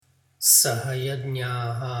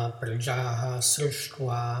सहयज्ञाः प्रजाः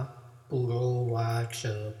सृष्ट्वा पुरोवाच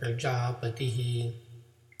प्रजापतिः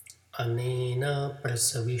अनेन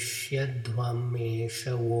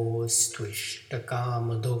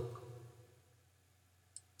प्रसविष्यध्वमेषवोस्त्विष्टकामधुक्.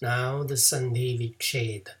 Now the Sandhi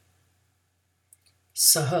Vichhed.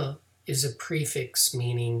 Saha is a prefix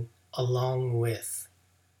meaning along with.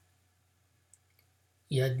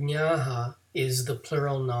 Yajñāha is the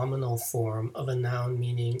plural nominal form of a noun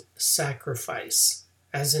meaning sacrifice,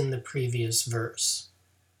 as in the previous verse.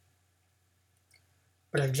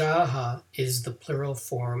 Prajaha is the plural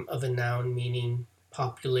form of a noun meaning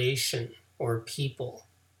population or people.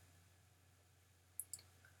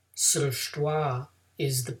 Srushtva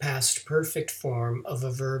is the past perfect form of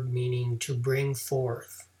a verb meaning to bring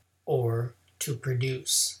forth or to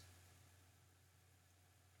produce.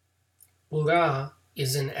 Pura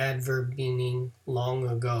is an adverb meaning long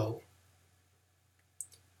ago.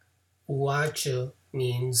 Uvacha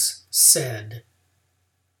means said.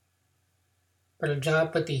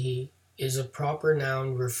 Prajapatihi is a proper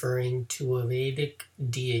noun referring to a Vedic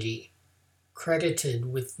deity, credited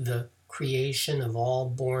with the creation of all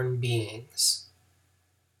born beings.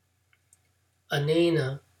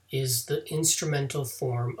 Anena is the instrumental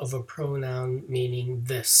form of a pronoun meaning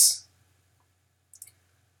this.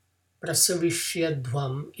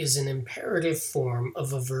 Prasavishyadhvam is an imperative form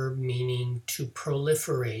of a verb meaning to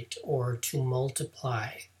proliferate or to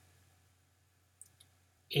multiply.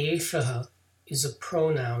 Eshaha is a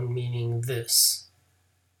pronoun meaning this.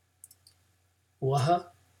 Vaha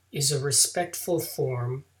is a respectful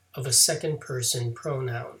form of a second person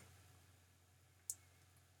pronoun.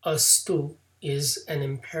 Astu is an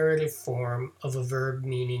imperative form of a verb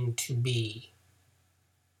meaning to be.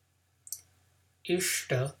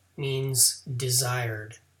 Ishta means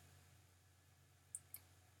desired.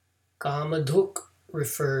 Kamadhuk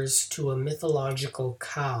refers to a mythological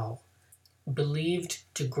cow believed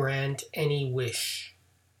to grant any wish.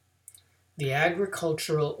 The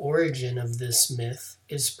agricultural origin of this myth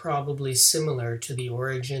is probably similar to the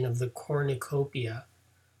origin of the cornucopia,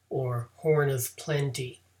 or horn of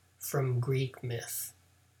plenty, from Greek myth.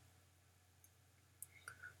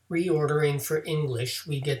 Reordering for English,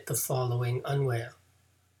 we get the following anvaya.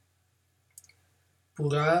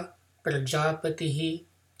 Pura prajapatihi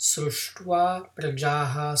srushtva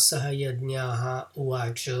prajaha sahayajñaha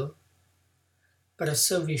uvacha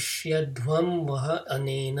prasavishyadhvam vaha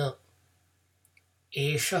anena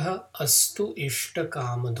eshaha astu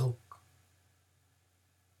ishtakamadhuk.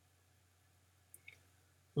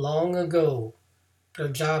 Long ago,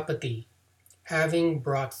 Prajapati, having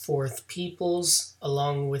brought forth peoples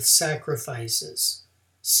along with sacrifices,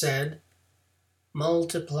 said,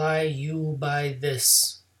 "Multiply you by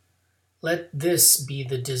this. Let this be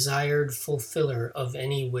the desired fulfiller of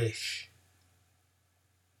any wish."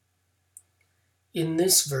 In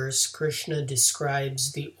this verse, Krishna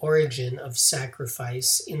describes the origin of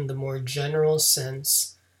sacrifice in the more general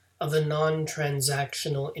sense of a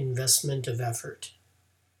non-transactional investment of effort.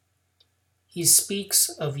 He speaks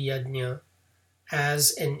of yajna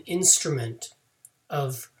as an instrument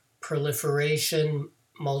of proliferation,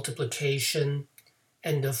 multiplication,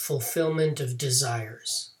 and of fulfillment of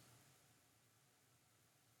desires.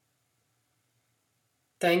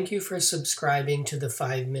 Thank you for subscribing to the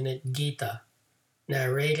 5-Minute Gita,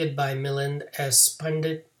 narrated by Milind S.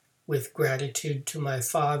 Pandit, with gratitude to my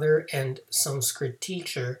father and Sanskrit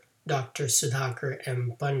teacher, Dr. Sudhakar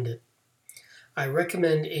M. Pandit. I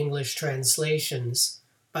recommend English translations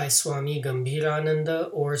by Swami Gambhirananda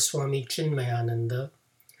or Swami Chinmayananda.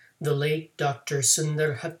 The late Dr.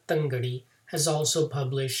 Sundar Hattangadi has also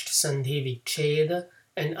published Sandhi Vichhed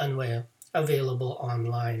and Anvaya, available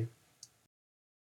online.